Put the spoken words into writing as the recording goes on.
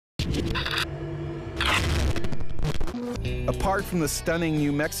Apart from the stunning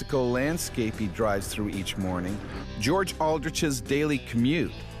New Mexico landscape he drives through each morning, George Aldrich's daily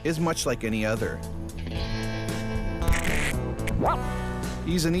commute is much like any other.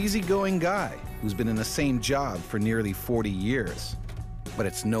 He's an easygoing guy who's been in the same job for nearly 40 years. But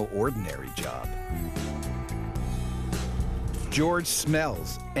it's no ordinary job. George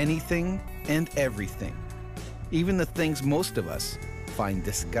smells anything and everything, even the things most of us find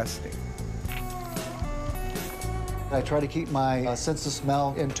disgusting. I try to keep my sense of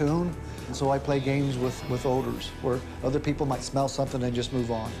smell in tune, and so I play games with odors, where other people might smell something and just move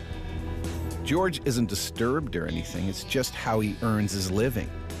on. George isn't disturbed or anything, it's just how he earns his living.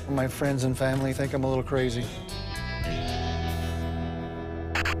 My friends and family think I'm a little crazy.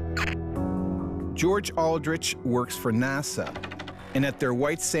 George Aldrich works for NASA, and at their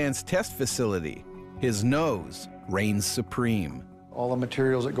White Sands test facility, his nose reigns supreme. All the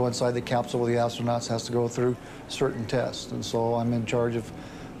materials that go inside the capsule with the astronauts has to go through certain tests, and so I'm in charge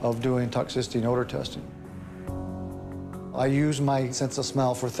of doing toxicity and odor testing. I use my sense of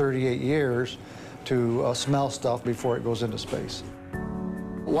smell for 38 years to smell stuff before it goes into space.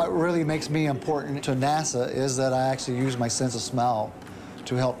 What really makes me important to NASA is that I actually use my sense of smell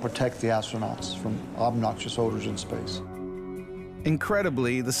to help protect the astronauts from obnoxious odors in space.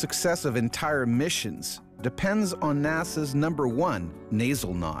 Incredibly, the success of entire missions depends on NASA's #1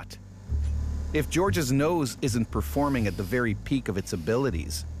 nasal knot. If George's nose isn't performing at the very peak of its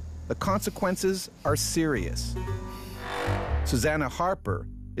abilities, the consequences are serious. Susanna Harper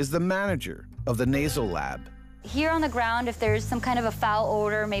is the manager of the nasal lab. Here on the ground, if there's some kind of a foul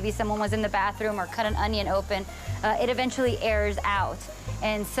odor, maybe someone was in the bathroom or cut an onion open, it eventually airs out.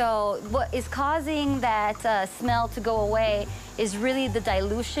 And so what is causing that smell to go away is really the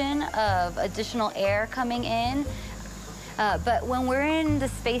dilution of additional air coming in. But when we're in the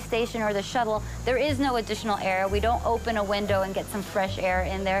space station or the shuttle, there is no additional air. We don't open a window and get some fresh air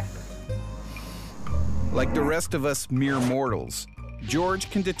in there. Like the rest of us mere mortals, George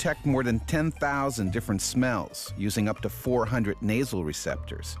can detect more than 10,000 different smells using up to 400 nasal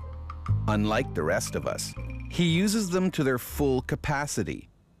receptors. Unlike the rest of us, he uses them to their full capacity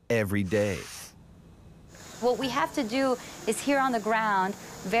every day. What we have to do is here on the ground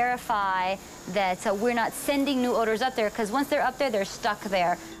verify that we're not sending new odors up there, because once they're up there, they're stuck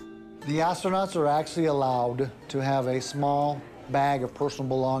there. The astronauts are actually allowed to have a small bag of personal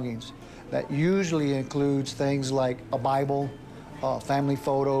belongings that usually includes things like a Bible, family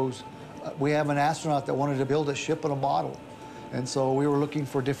photos. We have an astronaut that wanted to build a ship in a bottle. And so we were looking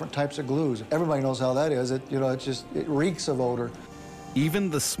for different types of glues. Everybody knows how that is. It reeks of odor. Even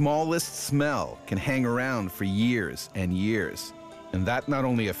the smallest smell can hang around for years and years. And that not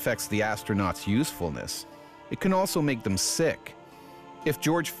only affects the astronauts' usefulness, it can also make them sick. If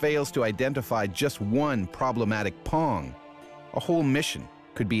George fails to identify just one problematic pong, a whole mission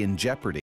could be in jeopardy.